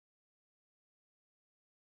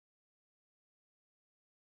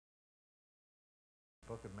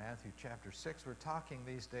book of Matthew chapter 6. We're talking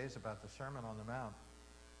these days about the Sermon on the Mount,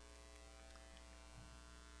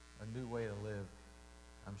 a new way to live.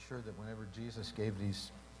 I'm sure that whenever Jesus gave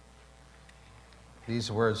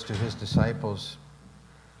these words to his disciples,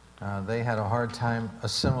 they had a hard time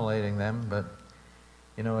assimilating them, but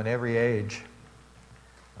you know, in every age,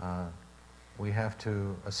 we have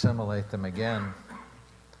to assimilate them again.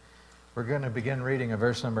 We're going to begin reading at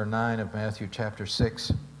verse number 9 of Matthew chapter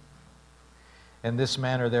 6. In this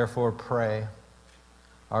manner, therefore, pray,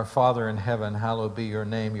 Our Father in heaven, hallowed be your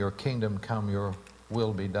name, your kingdom come, your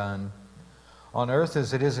will be done, on earth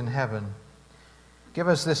as it is in heaven. Give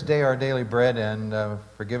us this day our daily bread, and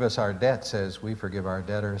forgive us our debts as we forgive our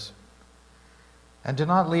debtors. And do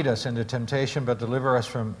not lead us into temptation, but deliver us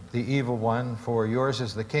from the evil one. For yours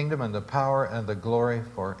is the kingdom and the power and the glory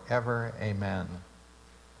forever. Amen.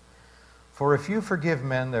 For if you forgive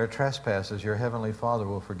men their trespasses, your heavenly Father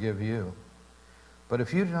will forgive you. But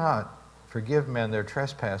if you do not forgive men their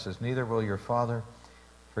trespasses, neither will your Father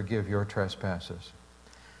forgive your trespasses.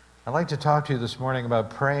 I'd like to talk to you this morning about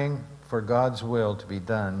praying for God's will to be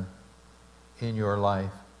done in your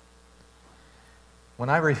life. When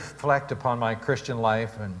I reflect upon my Christian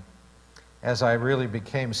life, and as I really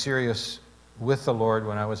became serious with the Lord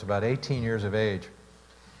when I was about 18 years of age,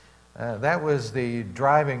 that was the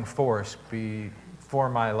driving force for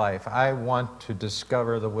my life. I want to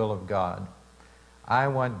discover the will of God. I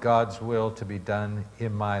want God's will to be done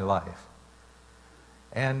in my life.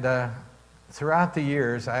 And throughout the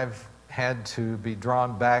years, I've had to be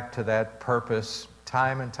drawn back to that purpose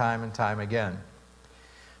time and time and time again.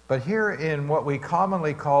 But here in what we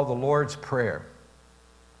commonly call the Lord's Prayer,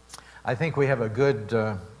 I think we have a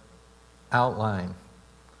good outline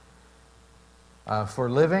for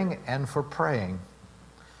living and for praying.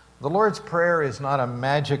 The Lord's Prayer is not a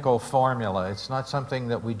magical formula. It's not something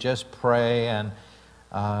that we just pray and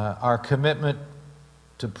our commitment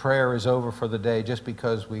to prayer is over for the day just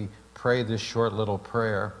because we pray this short little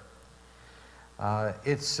prayer.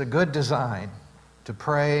 It's a good design to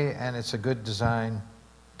pray, and it's a good design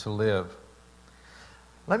to live.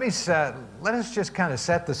 Let us just kind of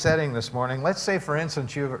set the setting this morning. Let's say, for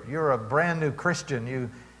instance, you're a brand new Christian.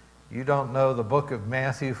 You don't know the book of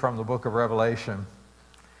Matthew from the book of Revelation.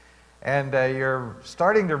 And you're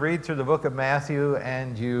starting to read through the book of Matthew,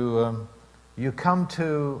 and you come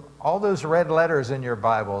to all those red letters in your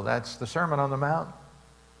Bible. That's the Sermon on the Mount.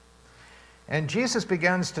 And Jesus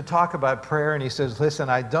begins to talk about prayer, and he says, listen,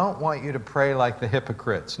 I don't want you to pray like the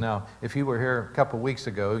hypocrites. Now, if you were here a couple weeks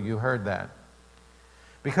ago, you heard that.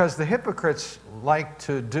 Because the hypocrites like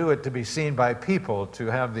to do it to be seen by people, to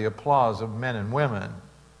have the applause of men and women.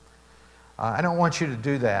 I don't want you to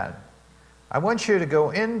do that. I want you to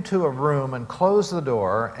go into a room and close the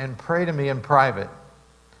door and pray to me in private.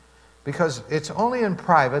 Because it's only in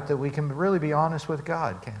private that we can really be honest with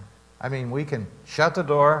God. I mean, we can shut the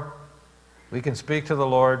door, we can speak to the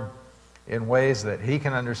Lord in ways that He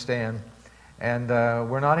can understand, and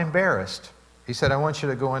we're not embarrassed. He said, I want you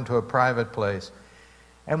to go into a private place.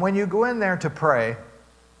 And when you go in there to pray,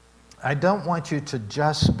 I don't want you to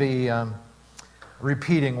just be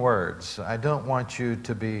repeating words. I don't want you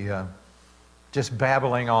to be just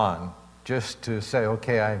babbling on, just to say,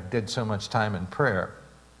 okay, I did so much time in prayer.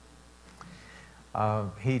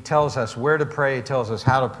 He tells us where to pray, he tells us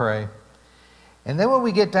how to pray. And then when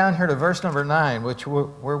we get down here to verse number 9,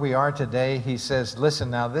 where we are today, he says, listen,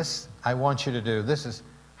 now this I want you to do. This is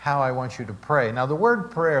how I want you to pray. Now the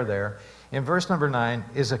word prayer there in verse number 9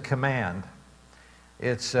 is a command.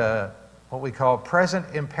 It's what we call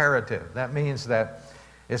present imperative. That means that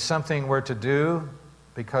it's something we're to do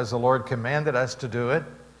because the Lord commanded us to do it.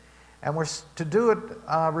 And we're to do it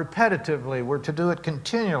repetitively. We're to do it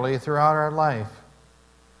continually throughout our life.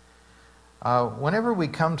 Whenever we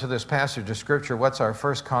come to this passage of Scripture, what's our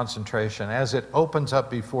first concentration? As it opens up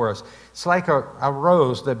before us, it's like a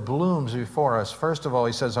rose that blooms before us. First of all,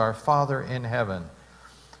 he says, Our Father in heaven.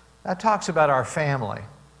 That talks about our family.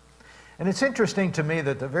 And it's interesting to me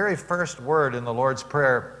that the very first word in the Lord's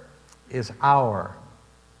Prayer is our.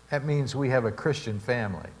 That means we have a Christian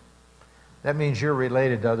family. That means you're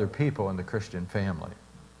related to other people in the Christian family.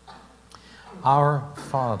 Our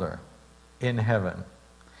Father in heaven.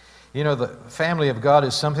 You know, the family of God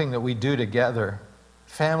is something that we do together.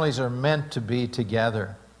 Families are meant to be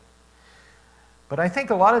together. But I think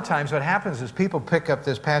a lot of times what happens is people pick up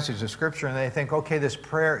this passage of Scripture and they think, okay, this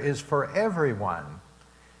prayer is for everyone.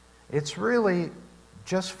 It's really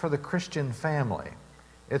just for the Christian family.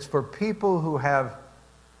 It's for people who have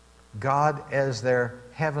God as their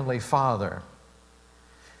Heavenly Father.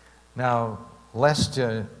 Now, lest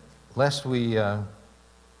we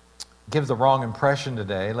give the wrong impression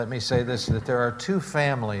today, let me say this, that there are two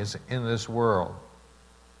families in this world.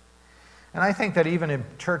 And I think that even in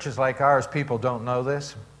churches like ours, people don't know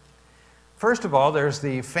this. First of all, there's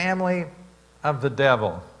the family of the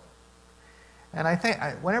devil. And I think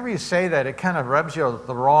whenever you say that, it kind of rubs you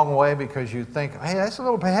the wrong way because you think, hey, that's a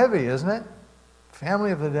little bit heavy, isn't it?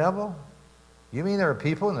 Family of the devil? You mean there are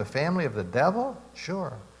people in the family of the devil?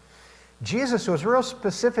 Sure. Jesus was real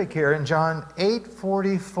specific here in John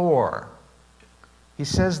 8:44. He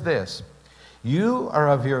says this, you are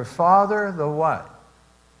of your father, the what?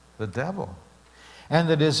 The devil. And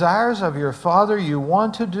the desires of your father you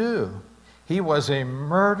want to do. He was a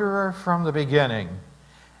murderer from the beginning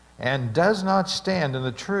and does not stand in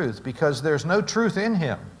the truth because there's no truth in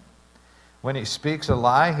him. When he speaks a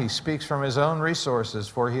lie, he speaks from his own resources,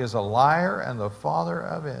 for he is a liar and the father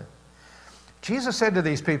of it. Jesus said to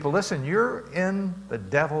these people, listen, you're in the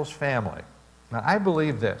devil's family. Now, I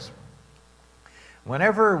believe this.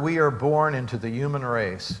 Whenever we are born into the human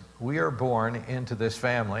race, we are born into this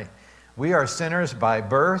family. We are sinners by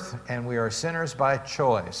birth, and we are sinners by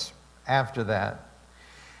choice after that.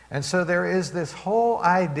 And so there is this whole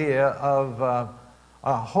idea of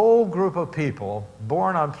a whole group of people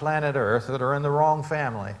born on planet Earth that are in the wrong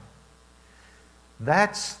family.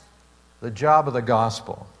 That's the job of the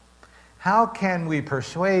gospel. How can we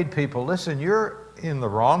persuade people, listen, you're in the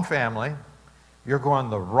wrong family, you're going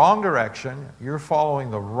the wrong direction, you're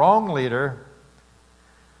following the wrong leader.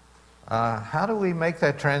 How do we make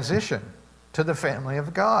that transition to the family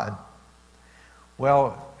of God?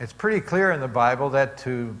 Well, it's pretty clear in the Bible that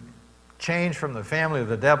to change from the family of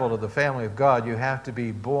the devil to the family of God, you have to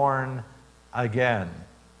be born again.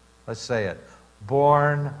 Let's say it.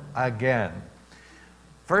 Born again.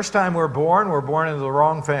 First time we're born into the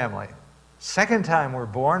wrong family. Second time we're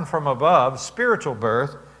born from above, spiritual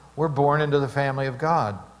birth, we're born into the family of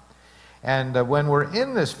God. And when we're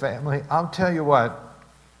in this family, I'll tell you what,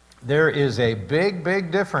 there is a big,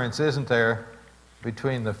 big difference, isn't there,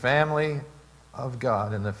 between the family of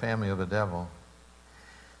God and the family of the devil.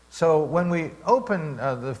 So when we open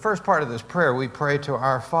the first part of this prayer, we pray to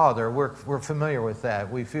our Father. We're familiar with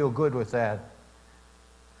that. We feel good with that.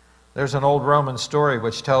 There's an old Roman story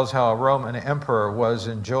which tells how a Roman emperor was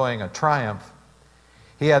enjoying a triumph.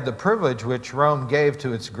 He had the privilege which Rome gave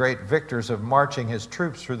to its great victors of marching his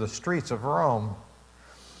troops through the streets of Rome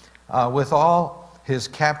with all his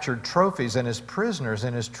captured trophies and his prisoners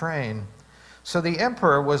in his train. So the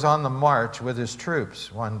emperor was on the march with his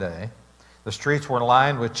troops one day. The streets were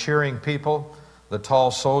lined with cheering people. The tall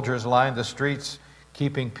soldiers lined the streets,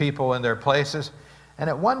 keeping people in their places. And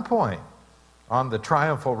at one point, on the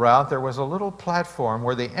triumphal route, there was a little platform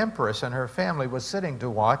where the empress and her family was sitting to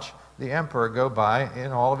watch the emperor go by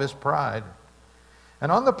in all of his pride.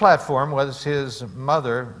 And on the platform was his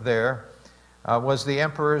mother there, was the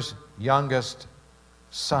emperor's youngest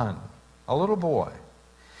son, a little boy.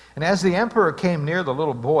 And as the emperor came near the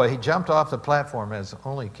little boy, he jumped off the platform, as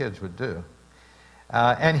only kids would do.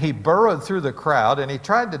 And he burrowed through the crowd, and he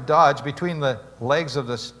tried to dodge between the legs of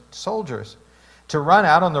the soldiers to run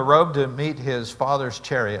out on the road to meet his father's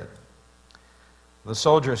chariot. The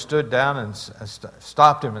soldier stood down and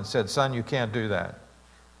stopped him and said, "Son, you can't do that.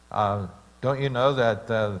 Don't you know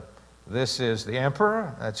that this is the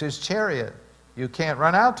emperor? That's his chariot. You can't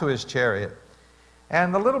run out to his chariot."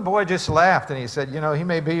 And the little boy just laughed and he said, "You know, he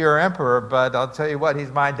may be your emperor, but I'll tell you what,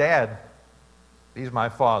 he's my dad. He's my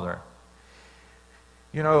father."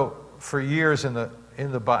 You know, for years in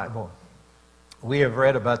the Bible, we have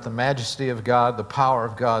read about the majesty of God, the power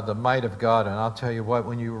of God, the might of God, and I'll tell you what,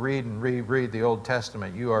 when you read and reread the Old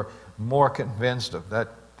Testament, you are more convinced of that,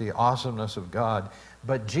 the awesomeness of God.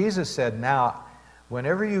 But Jesus said, now,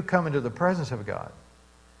 whenever you come into the presence of God,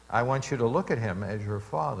 I want you to look at him as your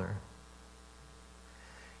father.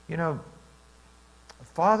 You know,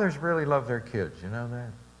 fathers really love their kids, you know that?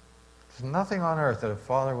 There's nothing on earth that a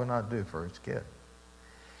father would not do for his kid.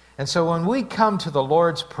 And so when we come to the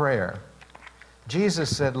Lord's Prayer,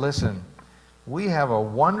 Jesus said, listen, we have a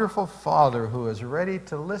wonderful Father who is ready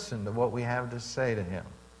to listen to what we have to say to him.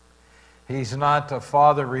 He's not a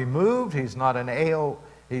father removed. He's not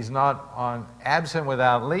he's not on absent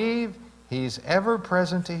without leave. He's ever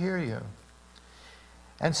present to hear you.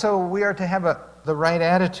 And so we are to have the right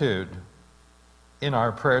attitude in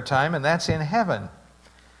our prayer time, and that's in heaven.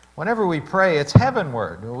 Whenever we pray, it's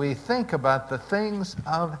heavenward. We think about the things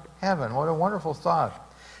of heaven. What a wonderful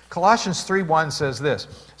thought. Colossians 3:1 says this,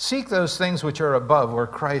 "Seek those things which are above, where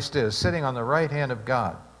Christ is, sitting on the right hand of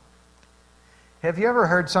God." Have you ever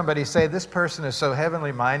heard somebody say, this person is so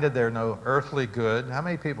heavenly minded, they're no earthly good? How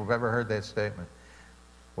many people have ever heard that statement?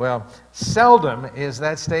 Well, seldom is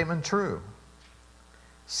that statement true.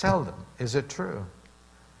 Seldom is it true.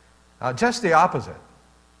 Just the opposite.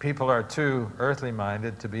 People are too earthly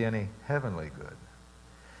minded to be any heavenly good.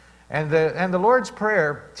 And the Lord's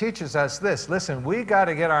Prayer teaches us this. Listen, we got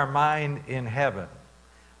to get our mind in heaven.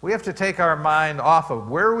 We have to take our mind off of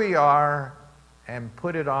where we are and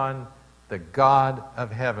put it on the God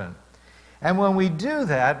of heaven. And when we do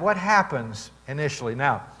that, what happens initially?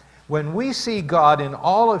 Now, when we see God in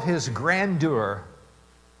all of His grandeur,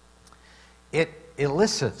 it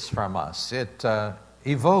elicits from us, it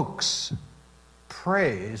evokes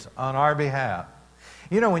praise on our behalf.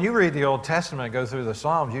 You know, when you read the Old Testament and go through the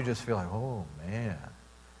Psalms, you just feel like, oh man,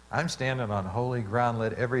 I'm standing on holy ground.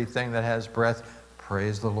 Let everything that has breath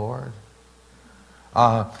praise the Lord.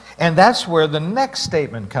 And that's where the next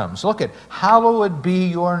statement comes. Look at, hallowed be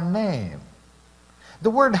your name. The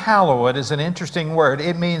word hallowed is an interesting word.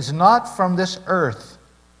 It means not from this earth,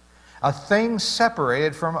 a thing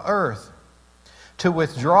separated from earth, to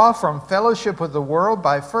withdraw from fellowship with the world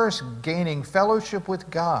by first gaining fellowship with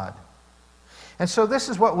God. And so this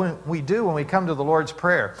is what we do when we come to the Lord's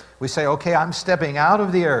Prayer. We say, okay, I'm stepping out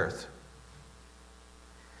of the earth,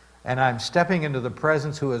 and I'm stepping into the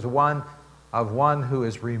presence who is one who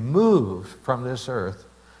is removed from this earth,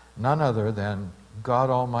 none other than God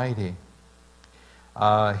Almighty.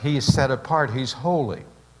 He's set apart. He's holy.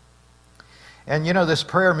 And you know, this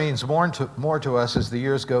prayer means more to us as the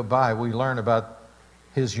years go by. We learn about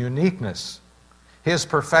His uniqueness, His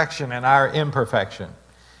perfection and our imperfection,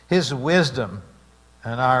 His wisdom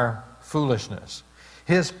and our foolishness,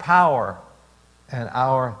 His power and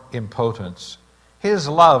our impotence, His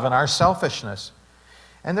love and our selfishness.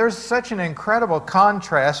 And there's such an incredible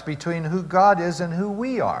contrast between who God is and who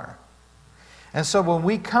we are. And so when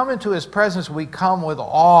we come into His presence, we come with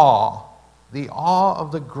awe, the awe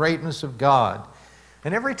of the greatness of God.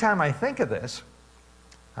 And every time I think of this,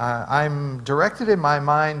 I'm directed in my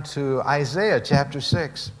mind to Isaiah chapter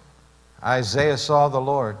 6. Isaiah saw the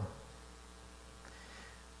Lord.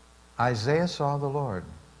 Isaiah saw the Lord.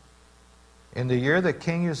 In the year that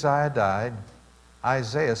King Uzziah died,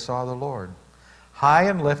 Isaiah saw the Lord, high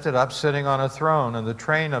and lifted up, sitting on a throne, and the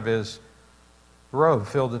train of His robe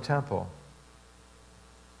filled the temple.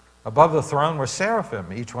 Above the throne were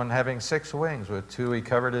seraphim, each one having 6 wings. With 2 He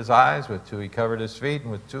covered His eyes, with 2 He covered His feet,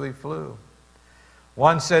 and with 2 He flew.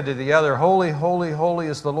 One said to the other, holy, holy, holy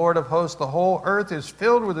is the Lord of hosts. The whole earth is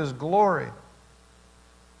filled with His glory.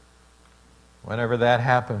 Whenever that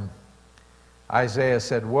happened, Isaiah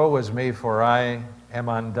said, woe is me, for I am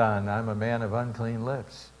undone. I'm a man of unclean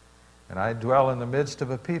lips, and I dwell in the midst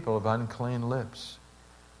of a people of unclean lips.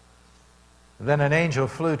 Then an angel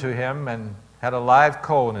flew to him and had a live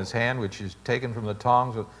coal in his hand, which is taken from the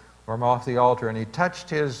tongs from off the altar, and he touched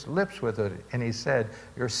his lips with it, and he said,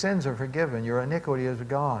 your sins are forgiven, your iniquity is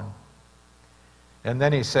gone. And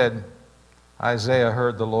then he said, Isaiah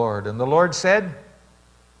heard the Lord, and the Lord said,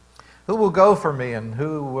 who will go for me, and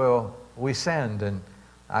who will we send? And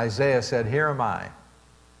Isaiah said, here am I,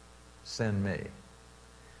 send me.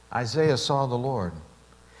 Isaiah saw the Lord.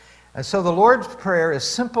 And so the Lord's Prayer, as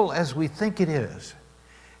simple as we think it is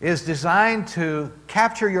designed to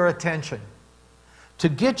capture your attention, to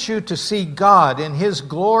get you to see God in His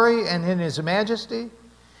glory and in His majesty,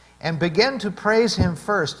 and begin to praise Him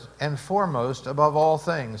first and foremost above all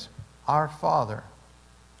things, our Father.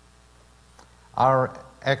 Our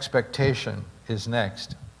expectation is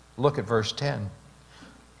next. Look at verse 10.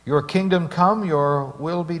 Your kingdom come, your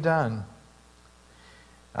will be done.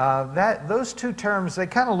 Those two terms, they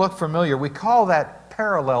kind of look familiar. We call that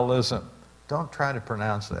parallelism. Don't try to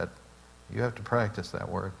pronounce that. You have to practice that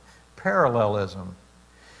word. Parallelism.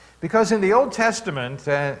 Because in the Old Testament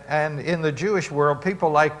and in the Jewish world,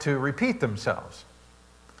 people like to repeat themselves.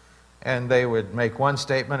 And they would make one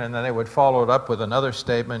statement and then they would follow it up with another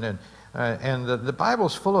statement. And the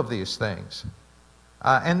Bible's full of these things.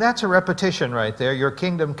 And that's a repetition right there. Your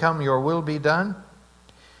kingdom come, your will be done.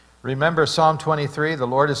 Remember Psalm 23, the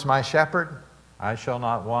Lord is my shepherd, I shall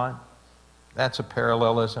not want. That's a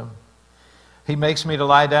parallelism. He makes me to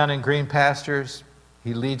lie down in green pastures.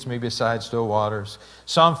 He leads me beside still waters.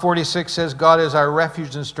 Psalm 46 says, God is our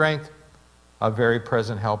refuge and strength, a very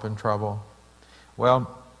present help in trouble.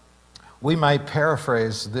 Well, we might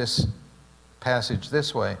paraphrase this passage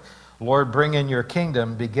this way. Lord, bring in your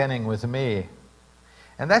kingdom, beginning with me.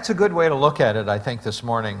 And that's a good way to look at it, I think, this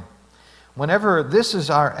morning. Whenever this is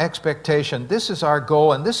our expectation, this is our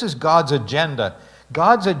goal, and this is God's agenda.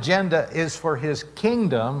 God's agenda is for His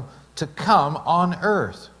kingdom to come on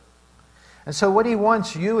earth. And so what He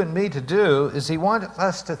wants you and me to do is He wants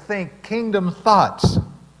us to think kingdom thoughts.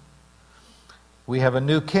 We have a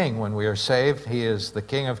new king when we are saved. He is the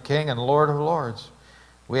King of Kings and Lord of Lords.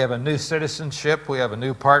 We have a new citizenship. We have a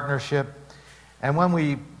new partnership. And when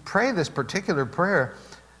we pray this particular prayer,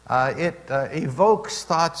 it evokes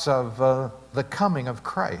thoughts of the coming of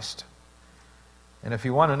Christ. And if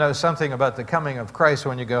you want to know something about the coming of Christ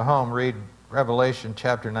when you go home, read Revelation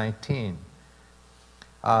chapter 19.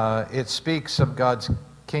 It speaks of God's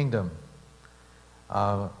kingdom.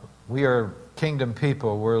 We are kingdom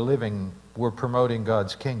people. We're promoting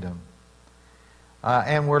God's kingdom.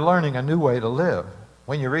 And we're learning a new way to live.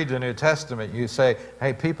 When you read the New Testament, you say,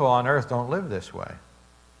 hey, people on earth don't live this way.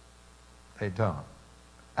 They don't.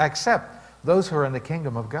 Except those who are in the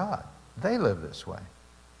kingdom of God. They live this way.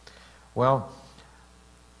 Well,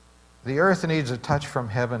 the earth needs a touch from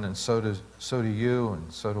heaven, and so do you,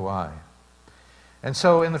 and so do I. And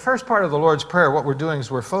so in the first part of the Lord's Prayer, what we're doing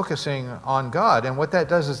is we're focusing on God. And what that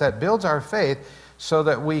does is that builds our faith so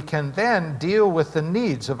that we can then deal with the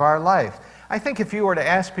needs of our life. I think if you were to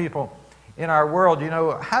ask people in our world,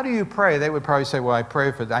 how do you pray? They would probably say, well, I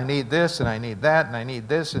pray for, I need this, and I need that, and I need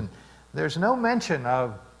this. And there's no mention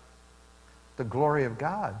of the glory of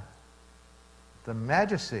God, the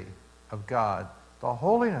majesty of God, the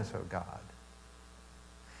holiness of God.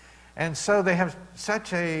 And so they have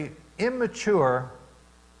such an immature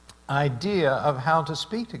idea of how to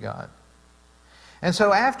speak to God. And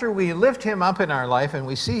so after we lift Him up in our life and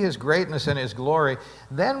we see His greatness and His glory,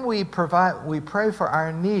 then we pray for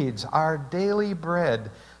our needs, our daily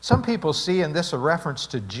bread. Some people see in this a reference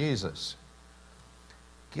to Jesus.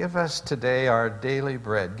 Give us today our daily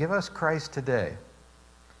bread. Give us Christ today.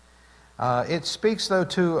 It speaks, though,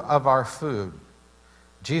 too, of our food.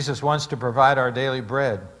 Jesus wants to provide our daily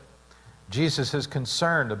bread. Jesus is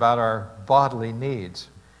concerned about our bodily needs.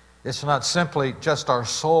 It's not simply just our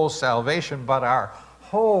soul salvation, but our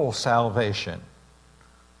whole salvation.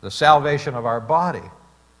 The salvation of our body,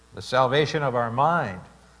 the salvation of our mind,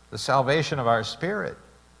 the salvation of our spirit.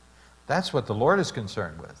 That's what the Lord is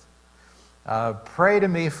concerned with. Pray to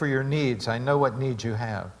me for your needs. I know what needs you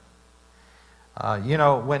have.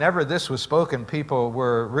 Whenever this was spoken, people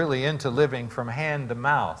were really into living from hand to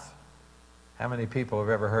mouth. How many people have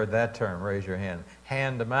ever heard that term? Raise your hand.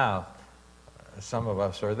 Hand to mouth. Some of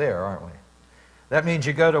us are there, aren't we? That means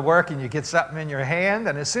you go to work and you get something in your hand,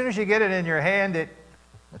 and as soon as you get it in your hand, it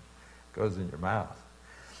goes in your mouth.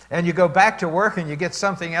 And you go back to work and you get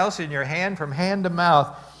something else in your hand, from hand to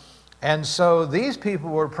mouth. And so these people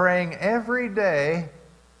were praying every day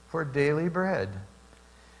for daily bread.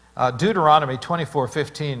 Deuteronomy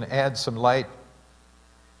 24:15 adds some light.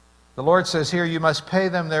 The Lord says here, you must pay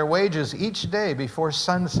them their wages each day before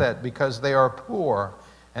sunset because they are poor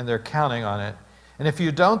and they're counting on it. And if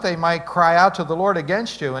you don't, they might cry out to the Lord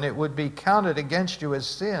against you, and it would be counted against you as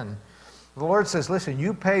sin. The Lord says, listen,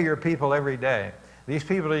 you pay your people every day. These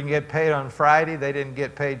people didn't get paid on Friday. They didn't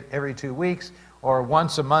get paid every 2 weeks or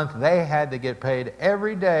once a month. They had to get paid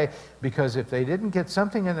every day, because if they didn't get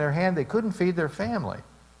something in their hand, they couldn't feed their family.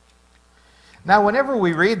 Now, whenever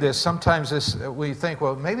we read this, sometimes we think,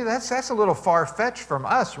 well, maybe that's a little far-fetched from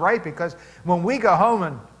us, right? Because when we go home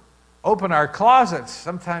and open our closets,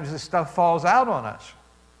 sometimes this stuff falls out on us.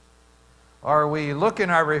 Or we look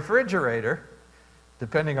in our refrigerator,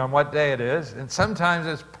 depending on what day it is, and sometimes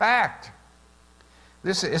it's packed.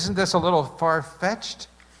 Isn't this a little far-fetched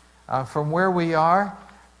from where we are?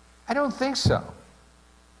 I don't think so.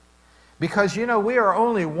 Because, we are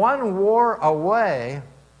only one war away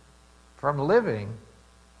from living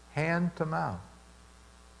hand to mouth.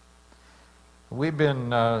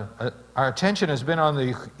 Our attention has been on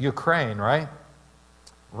the Ukraine, right?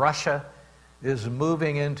 Russia is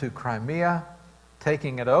moving into Crimea,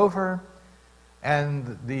 taking it over,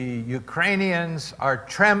 and the Ukrainians are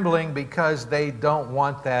trembling because they don't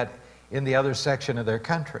want that in the other section of their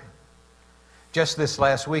country. Just this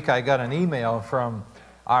last week, I got an email from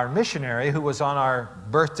our missionary who was on our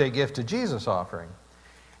birthday gift to Jesus offering.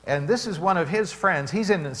 And this is one of his friends. He's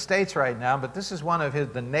in the States right now, but this is one of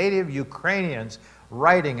the native Ukrainians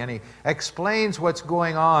writing, and he explains what's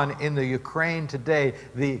going on in the Ukraine today.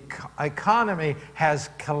 The economy has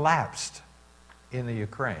collapsed in the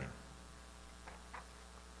Ukraine.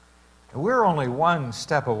 We're only one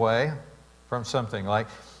step away from something like,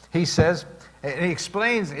 he says, and he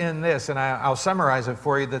explains in this, and I'll summarize it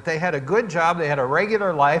for you, that they had a good job, they had a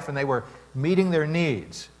regular life, and they were meeting their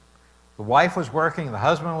needs. The wife was working, the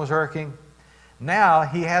husband was working. Now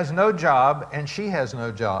he has no job and she has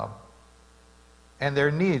no job. And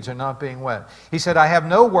their needs are not being met. He said, I have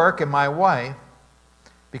no work, and my wife,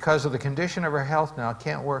 because of the condition of her health now,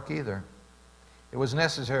 can't work either. It was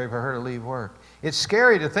necessary for her to leave work. It's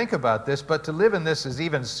scary to think about this, but to live in this is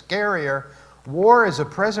even scarier War is a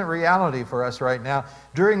present reality for us right now.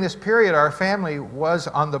 During this period, our family was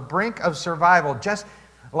on the brink of survival, just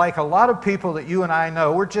like a lot of people that you and I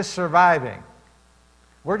know. We're just surviving.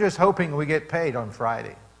 We're just hoping we get paid on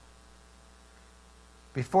Friday.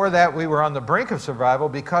 Before that, we were on the brink of survival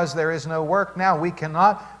because there is no work. Now we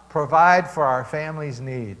cannot provide for our family's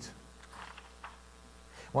needs.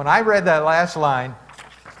 When I read that last line,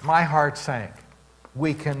 my heart sank.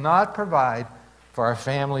 We cannot provide for our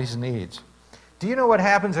family's needs. Do you know what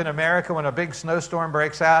happens in America when a big snowstorm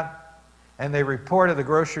breaks out and they report at the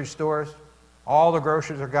grocery stores? All the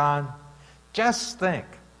groceries are gone. Just think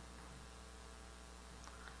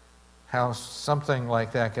how something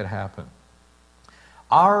like that could happen.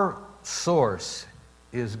 Our source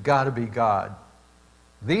is got to be God.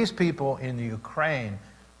 These people in Ukraine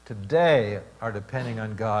today are depending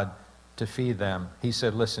on God to feed them. He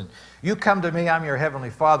said, listen, you come to me, I'm your heavenly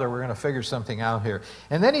Father, we're going to figure something out here.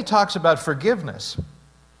 And then he talks about forgiveness.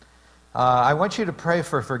 I want you to pray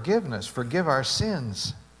for forgiveness. Forgive our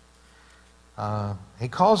sins. He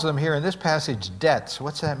calls them here in this passage debts.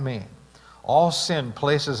 What's that mean? All sin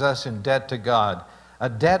places us in debt to God, a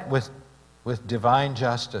debt with divine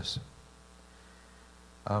justice.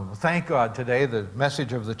 Thank God today the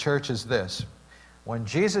message of the church is this. When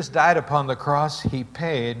Jesus died upon the cross, he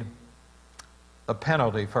paid the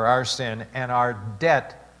penalty for our sin, and our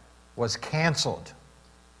debt was canceled.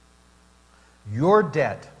 Your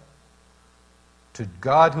debt to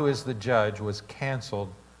God, who is the judge, was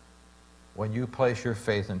canceled when you place your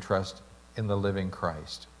faith and trust in the living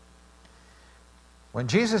Christ. When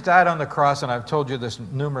Jesus died on the cross, and I've told you this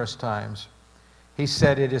numerous times, he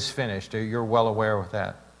said, it is finished. You're well aware of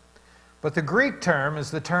that. But the Greek term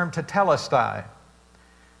is the term tetelestai.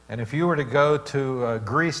 And if you were to go to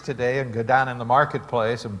Greece today and go down in the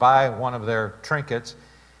marketplace and buy one of their trinkets,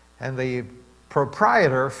 and the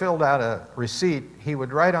proprietor filled out a receipt, he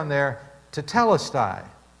would write on there, tetelestai.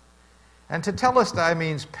 And tetelestai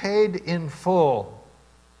means paid in full.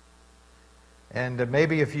 And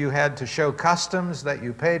maybe if you had to show customs that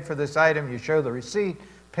you paid for this item, you show the receipt,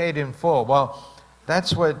 paid in full. Well,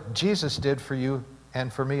 that's what Jesus did for you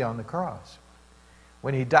and for me on the cross.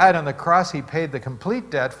 When he died on the cross, he paid the complete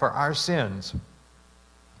debt for our sins.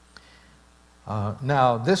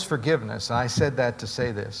 Now, this forgiveness, I said that to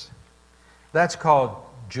say this, that's called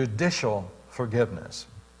judicial forgiveness.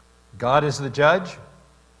 God is the judge.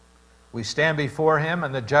 We stand before him,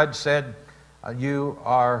 and the judge said, you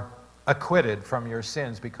are acquitted from your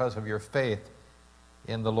sins because of your faith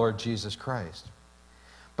in the Lord Jesus Christ.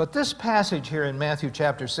 But this passage here in Matthew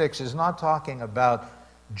chapter 6 is not talking about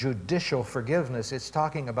judicial forgiveness. It's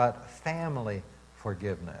talking about family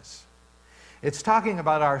forgiveness. It's talking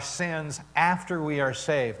about our sins after we are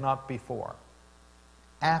saved, not before.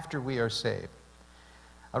 After we are saved.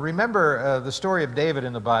 Remember the story of David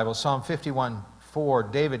in the Bible, Psalm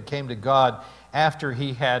 51:4. David came to God after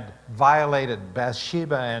he had violated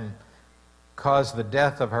Bathsheba and caused the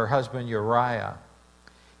death of her husband Uriah.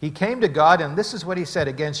 He came to God, and this is what he said,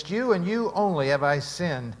 against you and you only have I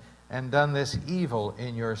sinned and done this evil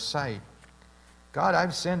in your sight. God,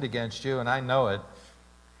 I've sinned against you, and I know it.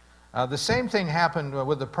 The same thing happened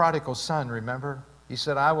with the prodigal son, remember? He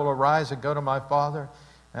said, I will arise and go to my father,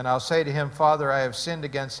 and I'll say to him, Father, I have sinned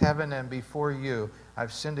against heaven and before you.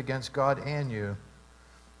 I've sinned against God and you.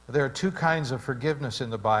 There are two kinds of forgiveness in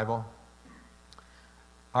the Bible.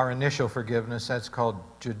 Our initial forgiveness, that's called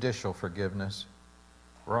judicial forgiveness.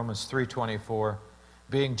 Romans 3:24.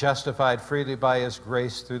 Being justified freely by his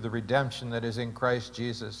grace through the redemption that is in Christ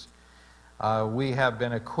Jesus, we have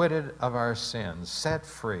been acquitted of our sins, set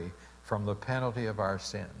free from the penalty of our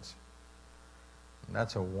sins. And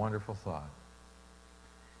that's a wonderful thought.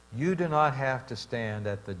 You do not have to stand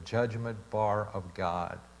at the judgment bar of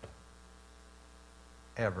God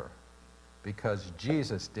ever, because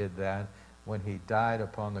Jesus did that when he died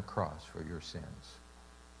upon the cross for your sins.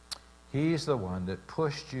 He's the one that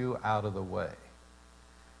pushed you out of the way.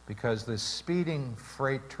 Because this speeding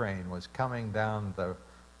freight train was coming down the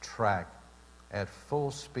track at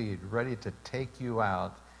full speed, ready to take you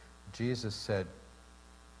out, Jesus said,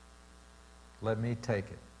 let me take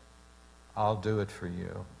it. I'll do it for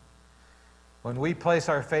you. When we place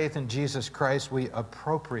our faith in Jesus Christ, we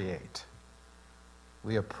appropriate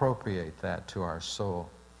that to our soul.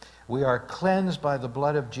 We are cleansed by the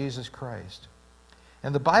blood of Jesus Christ.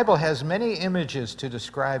 And the Bible has many images to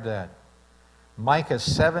describe that. Micah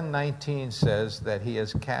 7:19 says that he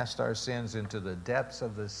has cast our sins into the depths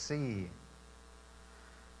of the sea.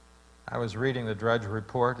 I was reading the Drudge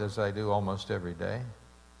Report, as I do almost every day.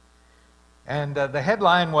 And the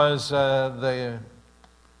headline was the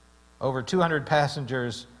over 200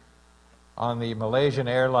 passengers on the Malaysian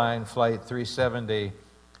airline flight 370,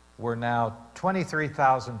 we're now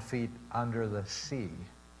 23,000 feet under the sea.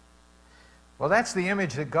 Well, that's the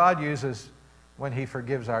image that God uses when He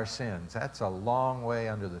forgives our sins. That's a long way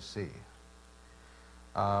under the sea.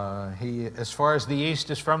 As far as the east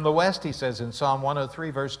is from the west, He says in Psalm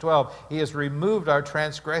 103, verse 12, He has removed our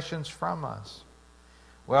transgressions from us.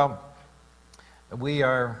 Well, we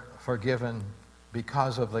are forgiven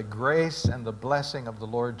because of the grace and the blessing of the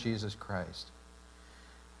Lord Jesus Christ.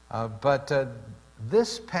 But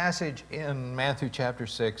this passage in Matthew chapter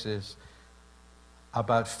 6 is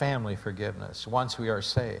about family forgiveness once we are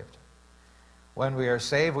saved. When we are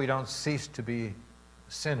saved, we don't cease to be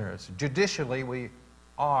sinners. Judicially, we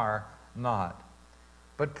are not.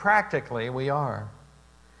 But practically, we are.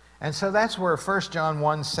 And so that's where 1 John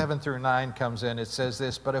 1, 7 through 9 comes in. It says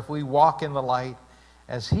this, "But if we walk in the light,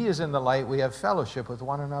 as He is in the light, we have fellowship with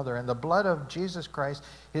one another. And the blood of Jesus Christ,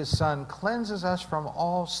 His Son, cleanses us from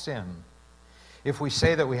all sin. If we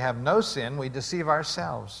say that we have no sin, we deceive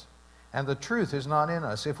ourselves, and the truth is not in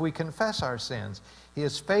us. If we confess our sins, He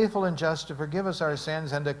is faithful and just to forgive us our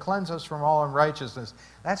sins and to cleanse us from all unrighteousness."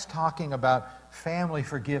 That's talking about family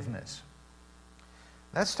forgiveness.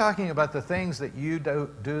 That's talking about the things that you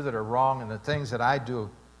do that are wrong and the things that I do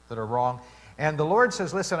that are wrong. And the Lord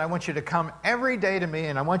says, listen, I want you to come every day to me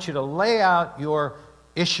and I want you to lay out your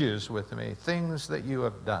issues with me, things that you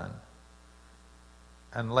have done.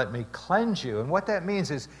 And let me cleanse you. And what that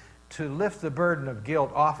means is to lift the burden of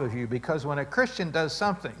guilt off of you, because when a Christian does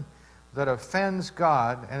something that offends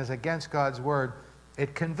God and is against God's word,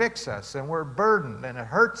 it convicts us and we're burdened and it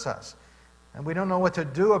hurts us. And we don't know what to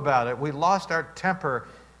do about it. We lost our temper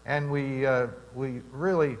and we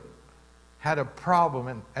really had a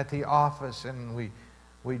problem at the office, and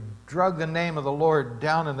we drug the name of the Lord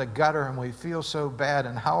down in the gutter and we feel so bad,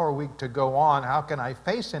 and how are we to go on? How can I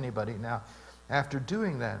face anybody now after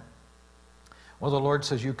doing that? Well, the Lord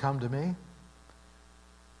says, you come to me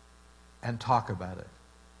and talk about it,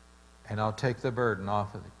 and I'll take the burden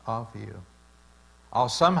off of you. I'll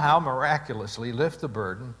somehow miraculously lift the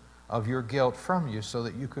burden of your guilt from you so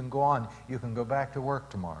that you can go on. You can go back to work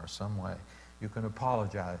tomorrow some way. You can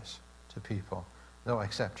apologize to people. They'll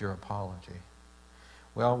accept your apology.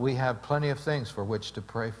 Well, we have plenty of things for which to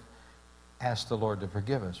pray, ask the Lord to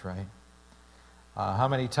forgive us, right? How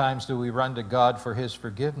many times do we run to God for His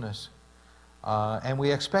forgiveness? And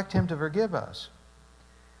we expect Him to forgive us.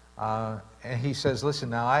 And He says, listen,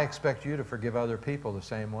 now I expect you to forgive other people the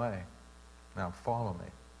same way. Now follow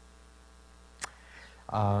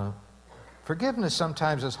me. Forgiveness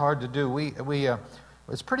sometimes is hard to do.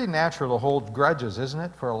 It's pretty natural to hold grudges, isn't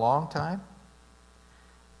it, for a long time?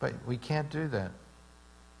 But we can't do that.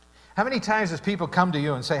 How many times does people come to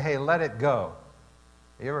you and say, hey, let it go?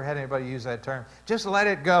 You ever had anybody use that term? Just let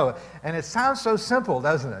it go. And it sounds so simple,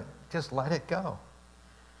 doesn't it? Just let it go.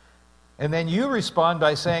 And then you respond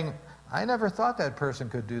by saying, I never thought that person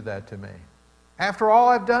could do that to me, after all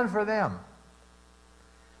I've done for them.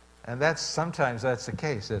 And sometimes that's the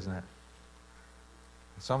case, isn't it?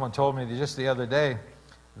 Someone told me just the other day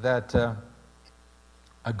that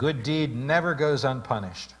a good deed never goes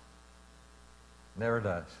unpunished. Never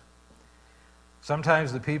does.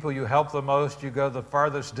 Sometimes the people you help the most, you go the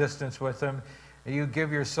farthest distance with them, you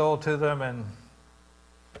give your soul to them, and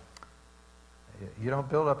you don't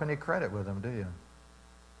build up any credit with them, do you?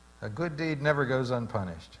 A good deed never goes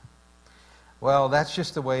unpunished. Well, that's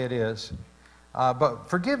just the way it is. But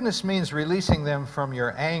forgiveness means releasing them from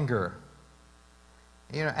your anger.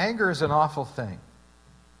 You know, anger is an awful thing.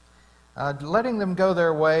 Letting them go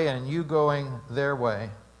their way and you going their way.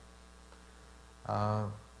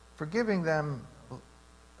 Forgiving them,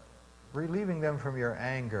 relieving them from your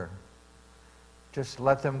anger. Just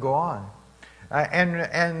let them go on.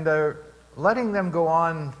 And letting them go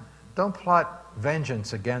on, don't plot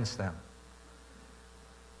vengeance against them.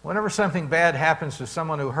 Whenever something bad happens to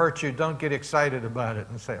someone who hurt you, don't get excited about it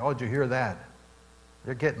and say, oh, did you hear that?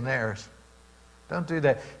 They're getting theirs. Don't do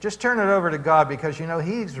that. Just turn it over to God, because, you know,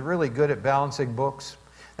 He's really good at balancing books.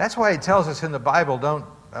 That's why He tells us in the Bible, don't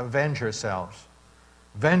avenge yourselves.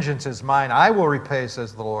 Vengeance is mine. I will repay,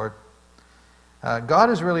 says the Lord. God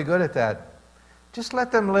is really good at that. Just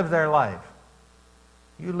let them live their life.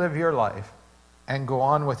 You live your life and go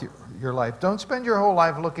on with your life. Don't spend your whole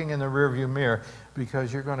life looking in the rearview mirror,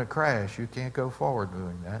 because you're going to crash. You can't go forward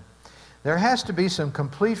doing that. There has to be some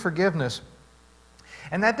complete forgiveness.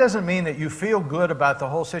 And that doesn't mean that you feel good about the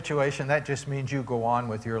whole situation. That just means you go on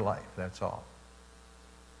with your life. That's all.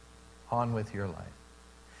 On with your life.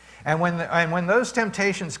 And when those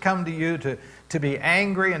temptations come to you to be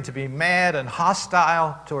angry and to be mad and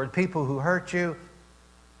hostile toward people who hurt you,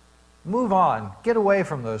 Move on. Get away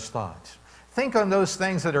from those thoughts. Think on those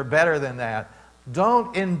things that are better than that.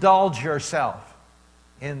 Don't indulge yourself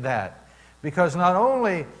in that. Because not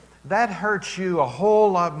only that hurts you a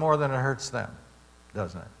whole lot more than it hurts them,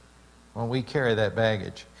 doesn't it? When we carry that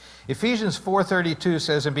baggage. Ephesians 4:32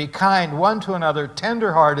 says, "And be kind one to another,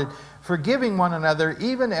 tender-hearted, forgiving one another,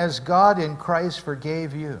 even as God in Christ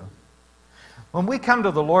forgave you." When we come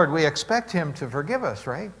to the Lord, we expect Him to forgive us,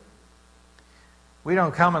 right? We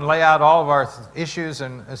don't come and lay out all of our issues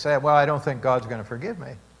and say, well, I don't think God's going to forgive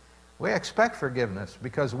me. We expect forgiveness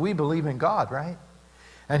because we believe in God, right?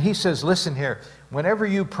 And He says, listen here, whenever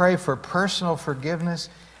you pray for personal forgiveness,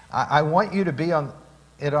 I want you to be on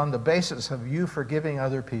the basis of you forgiving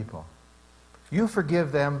other people. You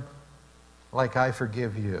forgive them like I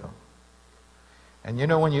forgive you. And you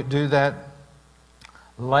know, when you do that,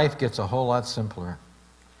 life gets a whole lot simpler.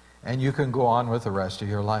 And you can go on with the rest of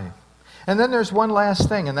your life. And then there's one last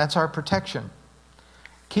thing, and that's our protection.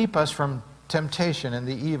 Keep us from temptation and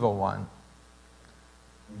the evil one.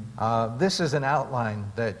 This is an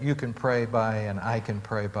outline that you can pray by and I can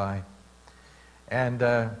pray by. And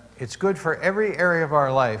it's good for every area of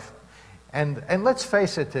our life. And let's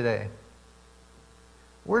face it today.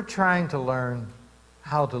 We're trying to learn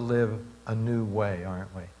how to live a new way,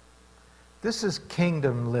 aren't we? This is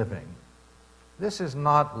kingdom living. This is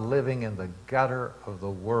not living in the gutter of the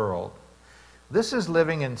world. This is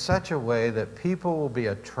living in such a way that people will be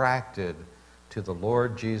attracted to the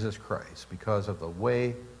Lord Jesus Christ because of the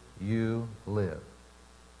way you live.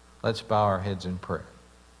 Let's bow our heads in prayer.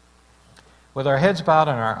 With our heads bowed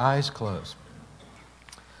and our eyes closed,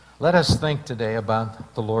 let us think today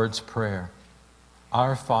about the Lord's Prayer.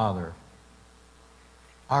 Our Father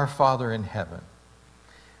in heaven.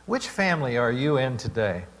 Which family are you in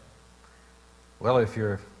today? Well,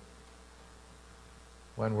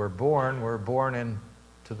 when we're born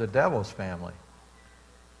into the devil's family.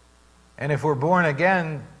 And if we're born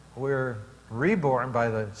again, we're reborn by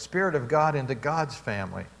the Spirit of God into God's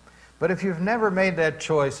family. But if you've never made that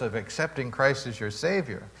choice of accepting Christ as your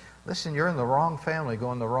Savior, listen, you're in the wrong family,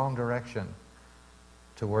 going the wrong direction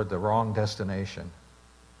toward the wrong destination.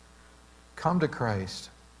 Come to Christ.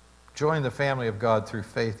 Join the family of God through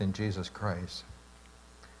faith in Jesus Christ.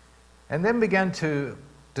 And then begin to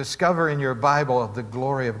discover in your Bible the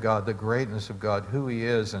glory of God, the greatness of God, who He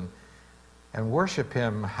is, and worship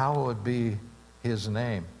Him, hallowed be His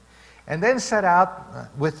name. And then set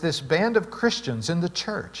out with this band of Christians in the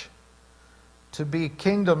church to be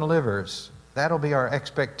kingdom livers. That'll be our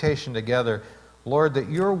expectation together. Lord, that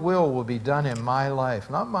your will be done in my life.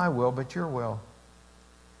 Not my will, but your will.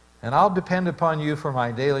 And I'll depend upon you for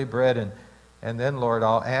my daily bread. And then, Lord,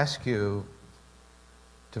 I'll ask you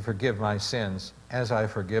to forgive my sins as I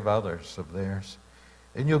forgive others of theirs.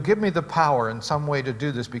 And you'll give me the power in some way to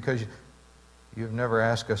do this, because you've never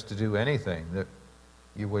asked us to do anything that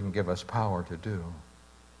you wouldn't give us power to do.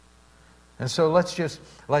 And so let's just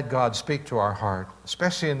let God speak to our heart,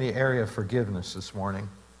 especially in the area of forgiveness this morning.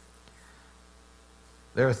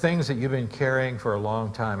 There are things that you've been carrying for a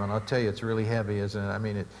long time, and I'll tell you, it's really heavy, isn't it? I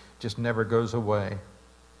mean, it just never goes away.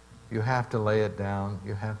 You have to lay it down.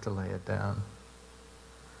 You have to lay it down.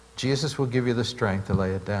 Jesus will give you the strength to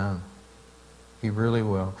lay it down. He really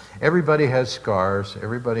will. Everybody has scars.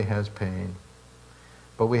 Everybody has pain.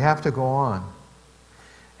 But we have to go on.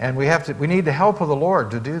 And we need the help of the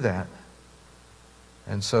Lord to do that.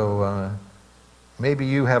 And so maybe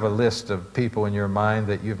you have a list of people in your mind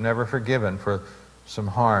that you've never forgiven for some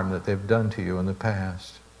harm that they've done to you in the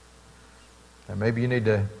past. And maybe you need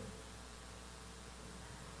to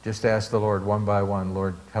just ask the Lord one by one,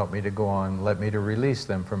 Lord, help me to go on. Let me to release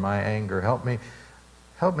them from my anger. Help me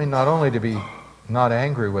not only to be not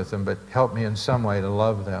angry with them, but help me in some way to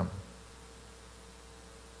love them.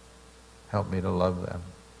 Help me to love them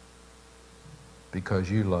because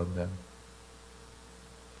you love them.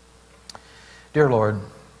 Dear Lord,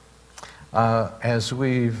 as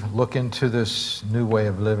we look into this new way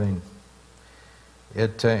of living,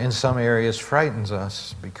 it in some areas frightens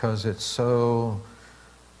us because it's so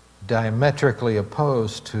diametrically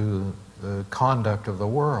opposed to the conduct of the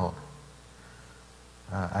world.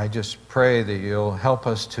 I just pray that you'll help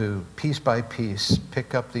us to, piece by piece,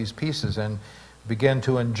 pick up these pieces and begin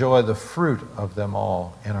to enjoy the fruit of them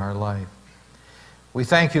all in our life. We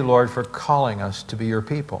thank you, Lord, for calling us to be your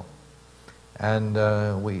people.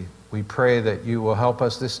 And we pray that you will help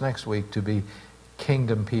us this next week to be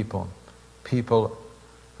kingdom people, people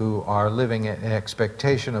who are living in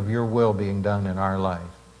expectation of your will being done in our life.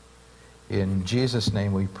 In Jesus'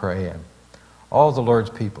 name we pray. And all the Lord's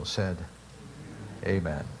people said,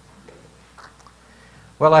 Amen.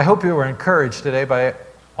 Well, I hope you were encouraged today by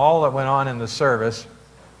all that went on in the service.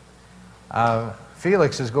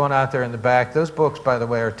 Felix is going out there in the back. Those books, by the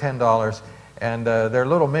way, are $10, and they're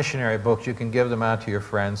little missionary books. You can give them out to your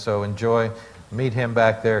friends, so enjoy. Meet him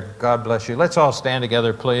back there. God bless you. Let's all stand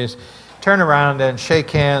together, please. Turn around and shake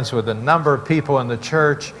hands with a number of people in the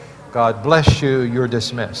church. God bless you. You're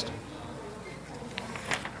dismissed.